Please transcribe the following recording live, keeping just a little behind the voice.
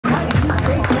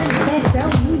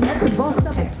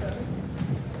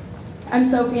I'm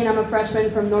Sophie, and I'm a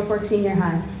freshman from Norfolk Senior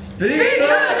High. Speak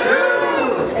the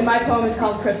truth! And my poem is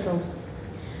called Crystals.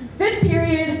 Fifth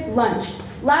period, lunch.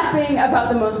 Laughing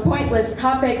about the most pointless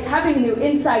topics, having a new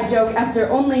inside joke after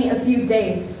only a few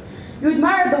days. You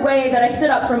admired the way that I stood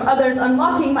up from others,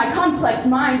 unlocking my complex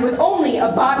mind with only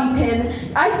a bobby pin.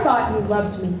 I thought you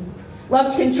loved me.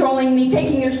 Loved controlling me,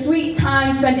 taking your sweet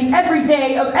time, spending every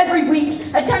day of every week,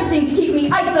 attempting to keep me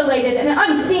isolated and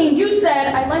unseen. You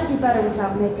said, I like you better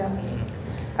without makeup.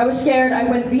 I was scared I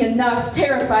wouldn't be enough,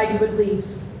 terrified you would leave.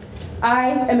 I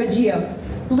am a geo.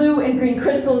 Blue and green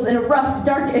crystals in a rough,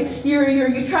 dark exterior.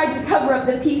 You tried to cover up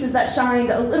the pieces that shined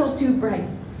a little too bright.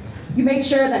 You made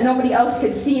sure that nobody else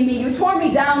could see me. You tore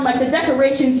me down like the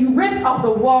decorations you ripped off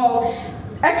the wall.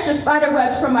 Extra spider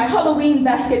webs from my Halloween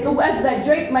basket, the webs that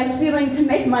draped my ceiling to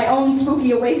make my own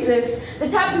spooky oasis. The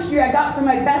tapestry I got from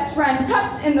my best friend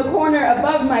tucked in the corner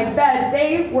above my bed,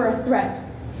 they were a threat.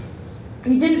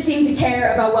 You didn't seem to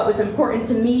care about what was important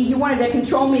to me. You wanted to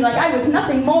control me like I was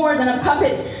nothing more than a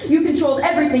puppet. You controlled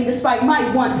everything despite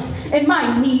my wants and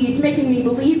my needs, making me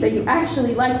believe that you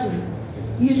actually liked me.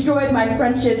 You destroyed my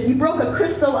friendships. You broke a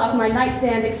crystal off my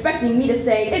nightstand, expecting me to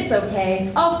say, it's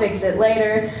okay, I'll fix it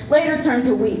later. Later turned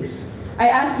to weeks. I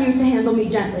asked you to handle me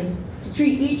gently, to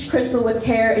treat each crystal with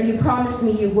care, and you promised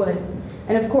me you would.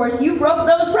 And of course, you broke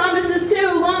those promises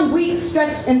too. Long weeks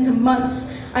stretched into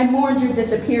months. I mourned your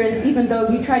disappearance, even though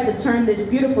you tried to turn this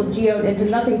beautiful geode into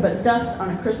nothing but dust on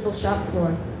a crystal shop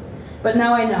floor. But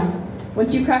now I know,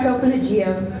 once you crack open a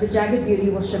geode, the jagged beauty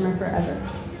will shimmer forever.